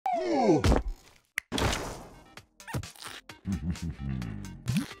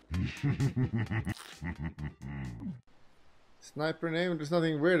Sniper name? There's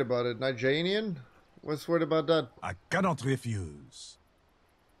nothing weird about it. Nigerian? What's weird about that? I cannot refuse.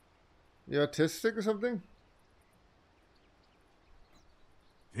 You autistic or something?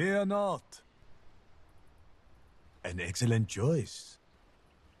 Fear not. An excellent choice.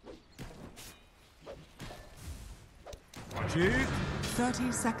 Watch it.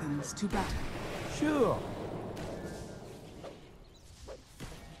 30 seconds to battle. Sure.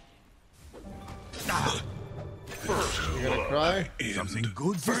 You gonna cry? Something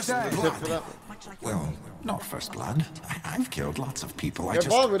good this Tip time. for that. Well, not first blood. I've killed lots of people. I Yeah, just...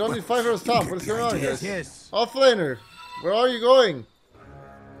 Bob, we don't need 5 hours top. What is going on, Yes, guys? yes. Offlaner, where are you going?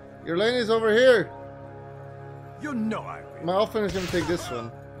 Your lane is over here. You know I will. My offlaner is gonna take this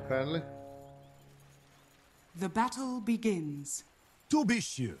one, apparently. The battle begins. To be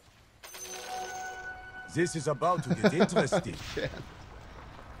sure. This is about to get interesting. Yeah.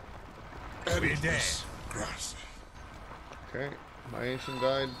 Be there. Grass. Okay, my ancient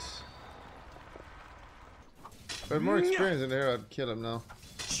died. If I had more experience in here, I'd kill him now.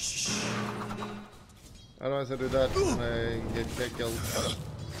 Otherwise I do that when I get killed.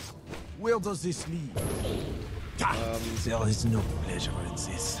 Where does this lead? There is no pleasure in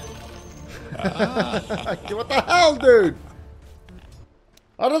this. What the hell, dude?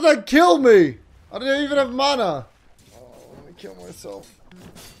 How did that kill me? I didn't even have mana. Oh, let me kill myself.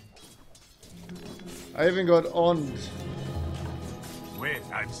 I even got on. Wait,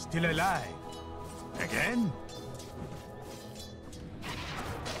 I'm still alive. Again?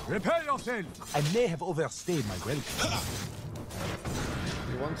 Prepare yourself. I may have overstayed my welcome.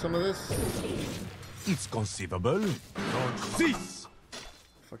 You want some of this? It's conceivable. Don't cease.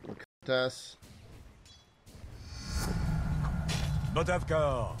 Fucking ass. But of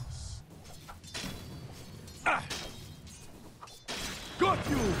course. Got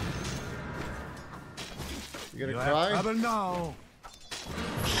you. You gonna You cry? have trouble now.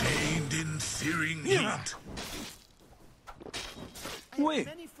 Chained in searing heat. Wait.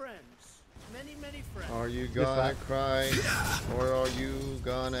 Many friends. Many friends. Are you gonna cry? Or are you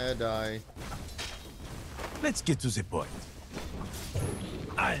gonna die? Let's get to the point.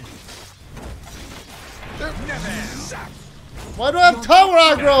 I'll Why do I have tower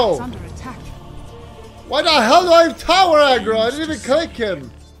It's aggro? under attack. Why the hell do I have tower aggro? I didn't even click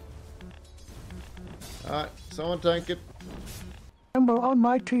him. Alright, someone tank it. Ember on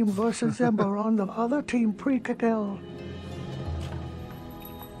my team versus Ember on the other team pre-kill.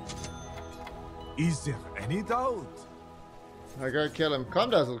 Is there any doubt? I gotta kill him.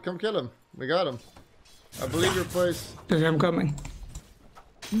 Come, Dazzle, come kill him. We got him. I believe your place. I'm coming.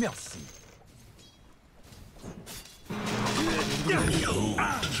 Merci. Behold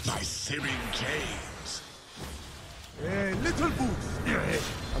my searing chains. A little boost.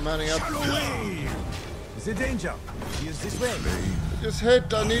 I'm manning up. Away. The danger. Here's this way. Just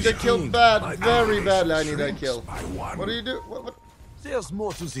hit. I need a kill bad. Very badly I need that kill. What do you do? What? There's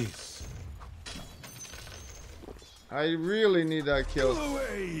more to this. I really need that kill.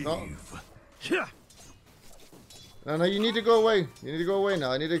 No. No, you need to go away. You need to go away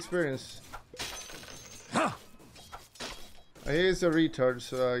now. I need experience. He is a retard,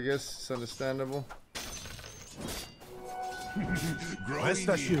 so I guess it's understandable. Rest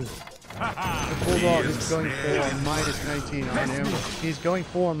assured. Bulldog is going for minus 19 on Ember. He's going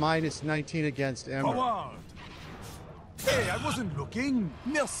for minus 19 against Ember. Forward. Hey, I wasn't looking.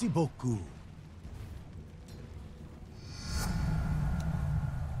 Merci beaucoup.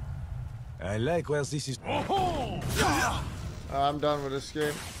 I like where this is. I'm done with this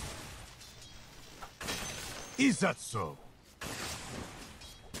game. Is that so?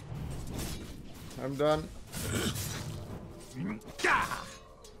 I'm done.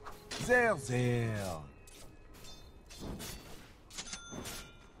 There.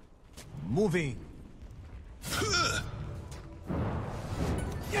 Moving.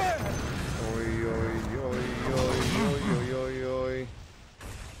 Yeah. Oi, oi, oi, oi, oi, oi, oi.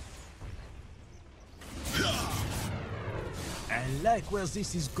 I like where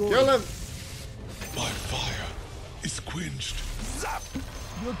this is going. Kill him! My fire is quenched. Zap.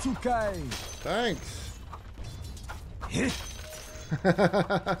 You're too kind. Thanks.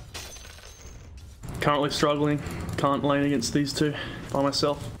 Currently struggling. Can't lane against these two by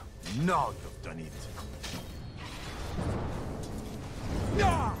myself. Now you've done it.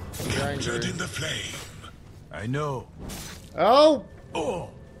 Captured in the flame. I know. Oh! Oh.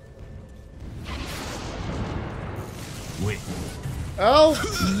 Wait. Oh!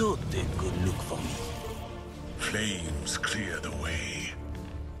 Not a good look for me. Flames clear the way.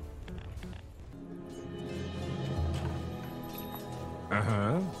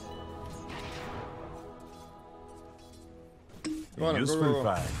 Uh-huh. Go on, Useful go.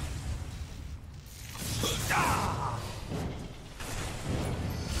 fight.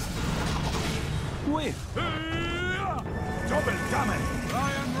 Wait. Double damage.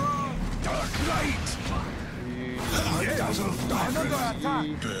 Dark light. Dazzle dark. Another attack.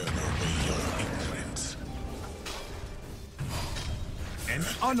 Burn away your ignorance. An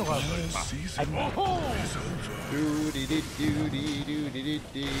honorable season is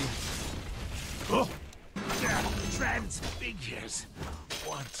over. Transfigures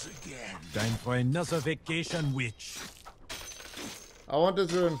once again. Time for another vacation, witch. I want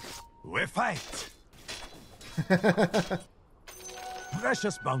this one. We fight.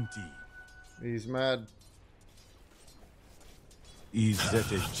 Precious bounty. He's mad. Is that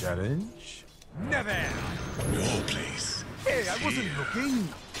a challenge? Never. Your place. Hey, I wasn't looking.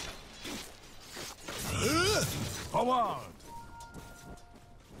 Forward.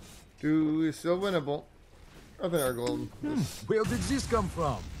 Dude, it's still winnable. I think our goal. Where did this come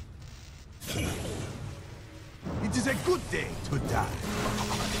from? It is a good day to die.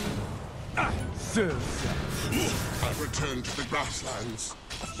 Ah, sir. I return to the grasslands.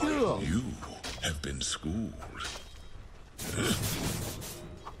 Sure. You have been schooled.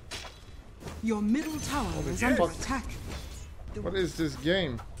 Your middle tower is under attack. What is this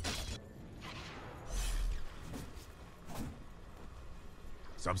game?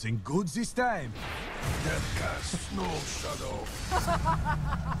 Something good this time. Death cast snow shadow.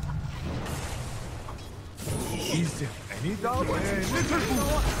 Is there any doubt? Little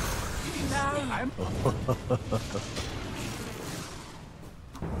boy. I'm...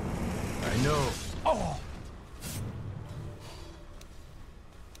 I know. Oh.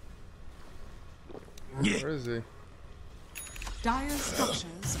 Where is he? Dire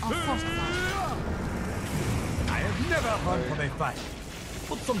structures are fortified. I have never run from a fight,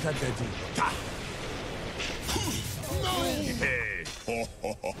 but sometimes I do. Ta. Hey.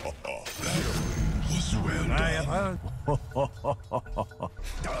 Was well done. I am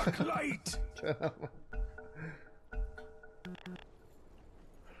dark light.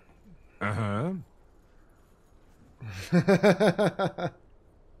 Uh-huh.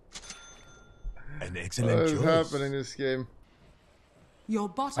 An excellent What is choice. happening in this game? Your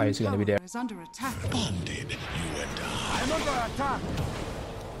bottom tower is under attack. Bonded, you and I. I'm under attack.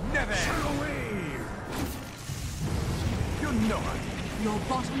 Never. Away. You know it. Your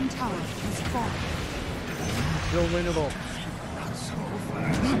bottom tower is fallen. Still winnable.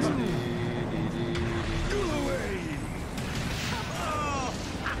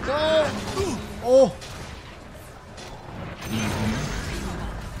 No! Oh!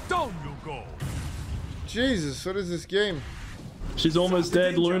 Down you go. Jesus, what is this game? She's almost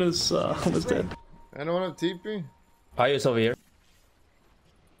dead. Luna's almost dead. Anyone have TP? Ayu's over here.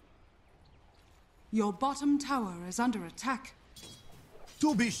 Your bottom tower is under attack.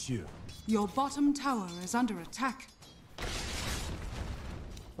 To be sure. Your bottom tower is under attack.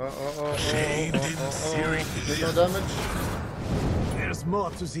 Take no damage. There's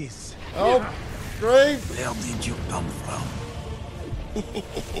more to this. Oh, great! Where did you come from?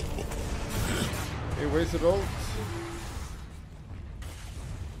 He wasted ult.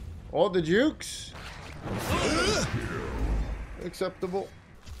 Oh, the Dukes! Acceptable.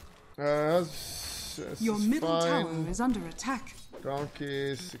 Your middle fine. tower is under attack.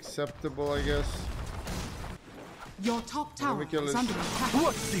 Donkey's acceptable, I guess. Your top tower kill is this. under attack.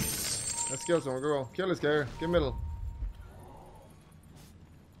 What's this? Let's kill someone, go. Kill this guy. Get middle.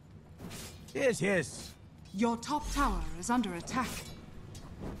 Yes, yes. Your top tower is under attack.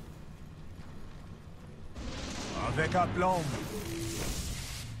 Avec aplomb.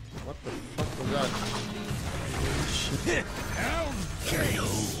 What the fuck was that?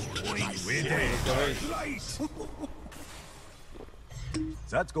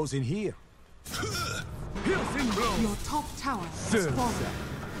 That goes in here. Piercing blow. Your top tower has fallen.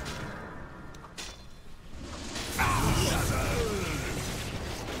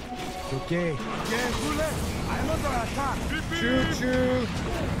 Okay. I'm under attack. Choo choo!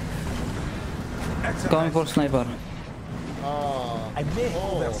 Coming for sniper. Ah. I may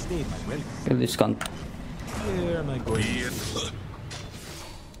overstay my welcome. Kill this cunt. Where am I going? Hey,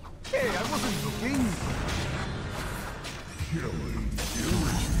 I wasn't looking.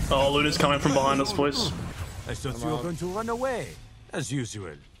 Oh, Luna's coming from behind us, boys. I thought you were going to run away, as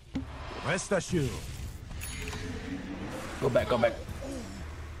usual. Rest assured. Go back, go back.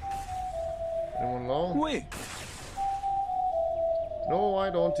 Anyone low? Wait. No, I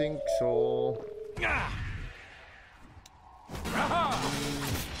don't think so.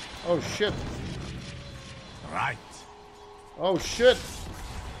 Oh shit. Right. Oh shit!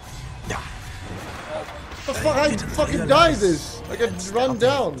 The fuck! I fucking die this! I get run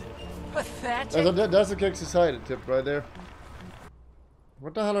down! That's a kick society tip right there.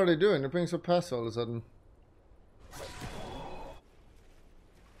 What the hell are they doing? They're playing so passive all of a sudden.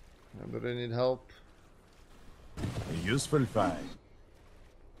 Do they need help? A useful fight.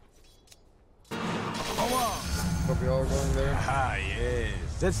 Probably all going there. Ah, yes,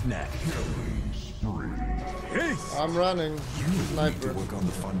 that's nice. Yes. I'm running. Sniper. Work on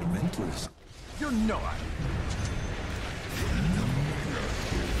the fundamentals. You know it.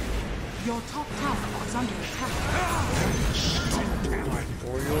 Your top tower is under attack.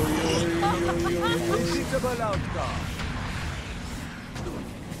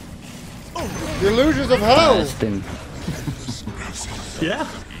 The illusions of hell! Yeah.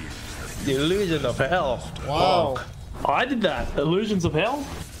 The illusion of hell. Wow. I did that. Illusions of hell?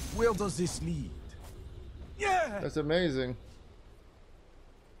 Where does this lead? Yeah. That's amazing.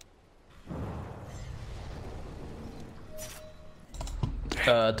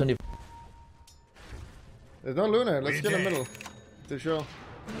 Uh, 20. There's no Luna. Let's get in the middle. To show.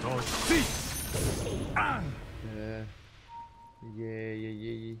 Ah. Yeah.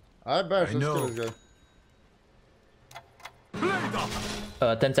 I better let's kill this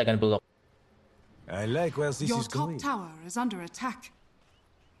guy. 10 seconds, Bulldog. I like where this Your is top going. tower is under attack.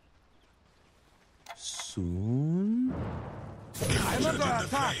 Soon. I'm under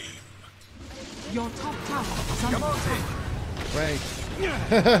attack. Your top tower is under attack. Right.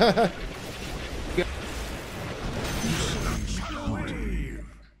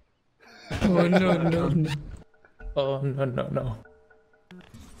 Oh no. Oh no.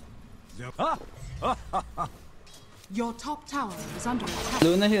 Your top tower is under attack.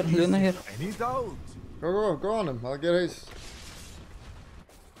 Luna here. Any doubt? Go on him. I'll get his.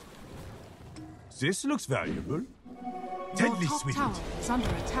 This looks valuable. Your Deadly top sweet. tower is under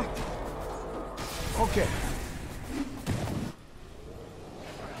attack. Okay.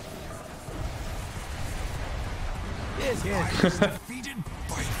 Yes. Defeated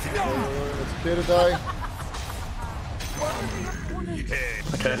by Let's clear to die.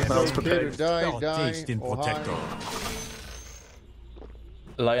 Okay, that was Clear to prepared. die. Tasting Oh, hi. protector.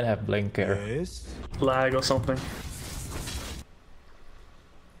 Lion have blinker. Yes. Lag or something.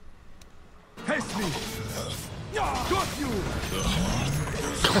 Pace me. Got you.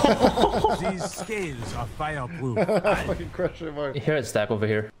 These scales are fireproof. Fucking crush him out. Here it's stack over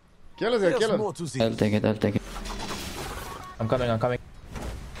here. Kill us, kill him. More to see. I'll take it. I'm coming.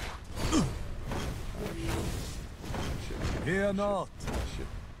 Fear not.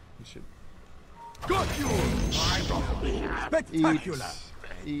 Shit. Got you. Spectacular.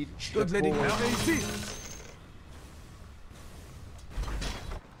 Eat. Good letting her resist.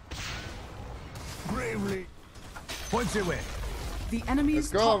 Bravely. Points away. The enemy's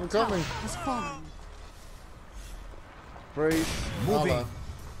Let's go, top we're tower coming. has fallen. Praise Moving. Allah.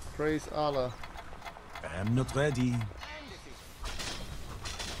 Praise Allah. I'm not ready.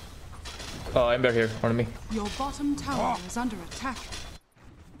 Oh, Ember here, on me. Your bottom tower is under attack.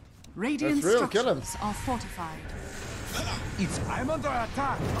 Radiant That's real, kill him. structures are fortified. I'm under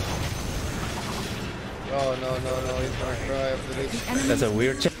attack. Oh no, he's gonna cry after The this. enemy's That's a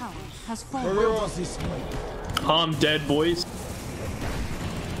weird middle tower has fallen. Go. This I'm dead, boys.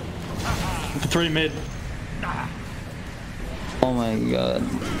 3 mid. Oh my god.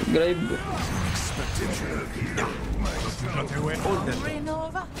 Grave. not away. Hold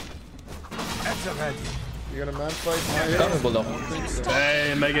that. That's ready. You got a man fight? Come here, Bulldog.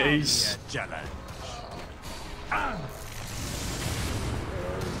 Hey, Mega East. Challenge.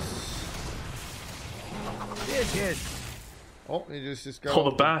 Yes. Oh, he just got. Call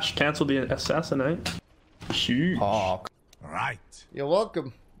the bash. Cancel the assassinate. Huge. Hawk. Right. You're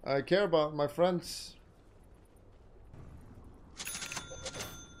welcome. I care about my friends.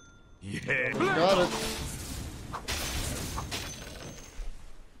 Yeah. Got it.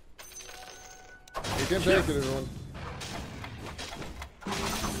 You can take it, everyone.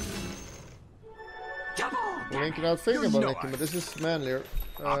 We're linking out thinking about linking, but this is manlier.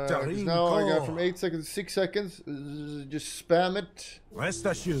 Because now I got from 8 seconds to 6 seconds. Just spam it. Rest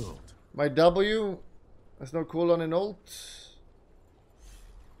assured. My W. There's no cooldown in ult.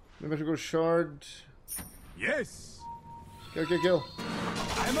 Maybe I should go shard. Yes. Kill.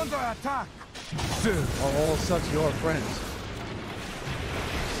 I'm under attack. Are all such your friends?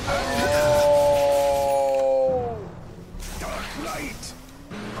 Oh! Dark light.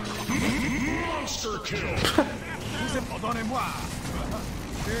 Monster kill. Pardonnez-moi.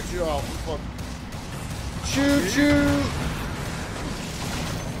 Shoot you off. Fuck. Shoot you!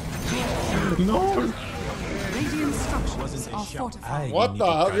 No. Radiant structures are fortified. What the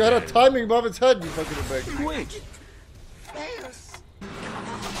hell? You had a timing above its head, you fucking big. Wait.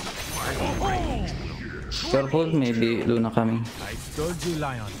 Careful, maybe Luna coming. I told you,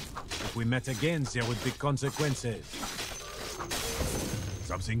 Lion. If we met again, there would be consequences.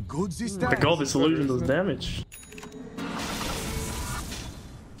 Something good this time. The god, this illusion does damage.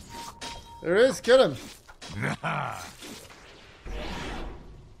 There is, kill him.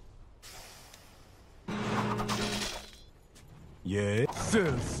 Yeah,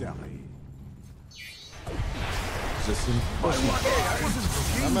 so sorry.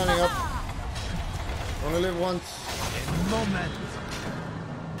 I'm manning up. Only live once. Moment.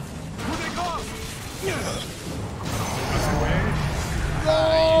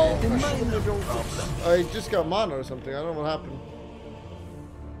 No! I just got mana or something. I don't know what happened.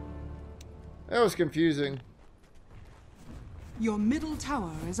 That was confusing. Your middle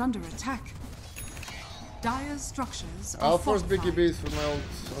tower is under attack. Dire's structures are I'll force fortified. BKBs for my old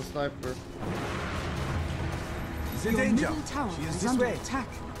sniper. Your middle tower is under attack.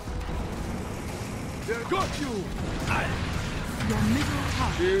 Got you. Your middle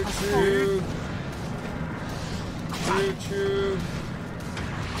tower Choo has choo. fallen. Choo choo.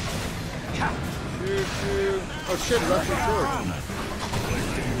 Choo choo. Oh shit, that's for sure.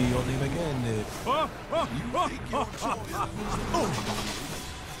 You'll live again.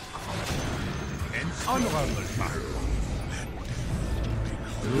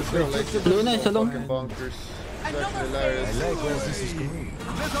 Luna is alone. Fucking bonkers. That's hilarious. I like where this is going.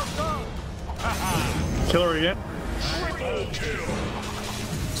 Kill her again.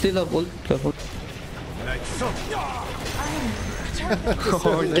 Still up ult, careful.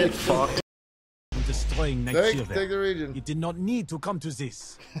 Oh, get fucked. I'm destroying Take Nigeria. the region. It did not need to come to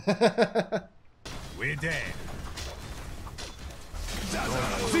this. We're dead.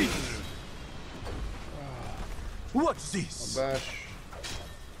 What's this? Bash.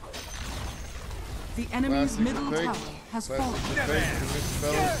 The enemy's Classic middle fake. tower has fallen. Classic fake to miss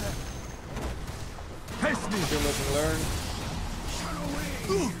fellas. Still doesn't learn.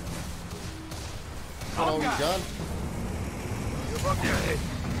 Oh, he's gone.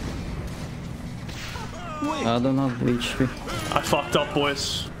 I don't have HP. I fucked up,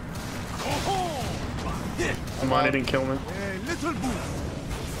 boys. Come on, he didn't kill me.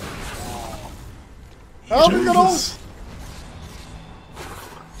 Help me, get on! Jesus.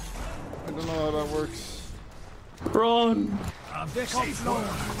 I don't know how that works. Run!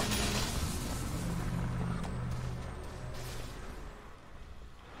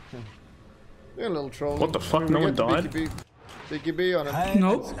 You're a little troll. What the fuck? No one died? BKB on him.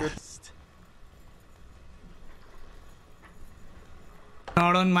 Nope. That's good.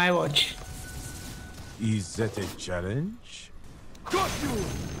 Not on my watch. Is that a challenge? Got you!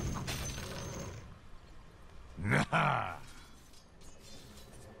 Nah.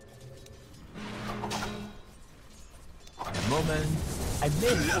 A moment. I may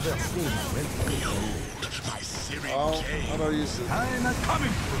overstay my welcome. Oh, how do I use this? I'm not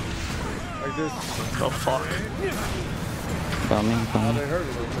coming through. Like this. Oh fuck. Coming, Oh, coming. they hurt a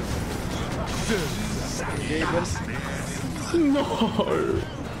little bit. Gave him. No!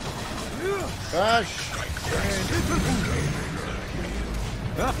 Bash!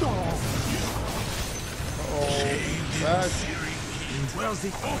 Uh-oh. Bash.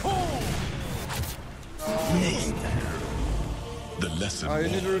 The lesson. Oh, you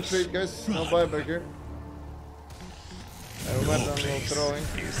need to retreat, guys. No buyback here. I went on a little throwing.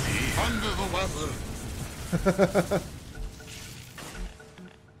 Under the weather.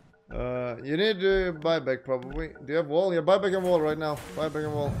 You need to buyback probably. Do you have wall? Yeah, buyback and wall right now. Buyback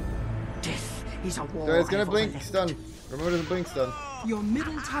and wall. Death is a war. Guys, gonna blink stun. Remember the blink stun. Your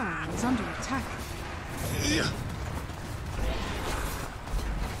middle tower is under attack.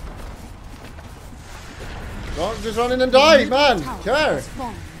 Don't just run in and die, man! Care!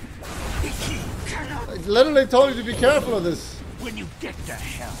 I literally told you to be careful of this. When you get to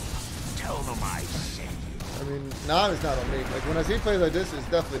hell, tell them I said. I mean, now it's not on me. Like, when I see plays like this, it's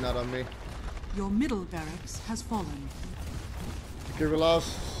definitely not on me. Your middle barracks has fallen. Okay, we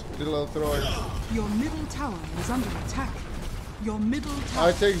lost. Did a little throwing. Your middle tower is under attack. Your middle tower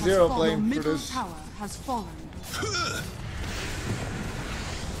I take has zero fallen. blame Your for middle this. tower has fallen.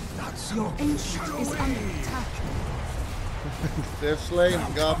 Your ancient is under attack. They've slain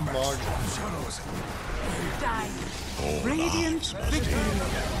Godmog. Die. Radiant victory.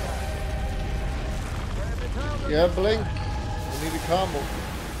 Yeah, blink. We need a combo.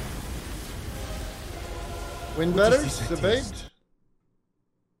 Win better? Debate?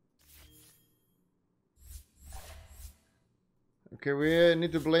 Okay, we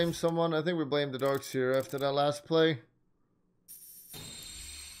need to blame someone. I think we blamed the Darks here after that last play.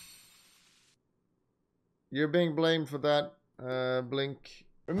 You're being blamed for that, Blink.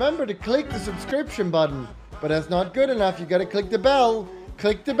 Remember to click the subscription button, but that's not good enough. You gotta click the bell.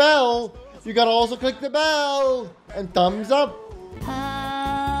 Click the bell. You gotta also click the bell and thumbs up.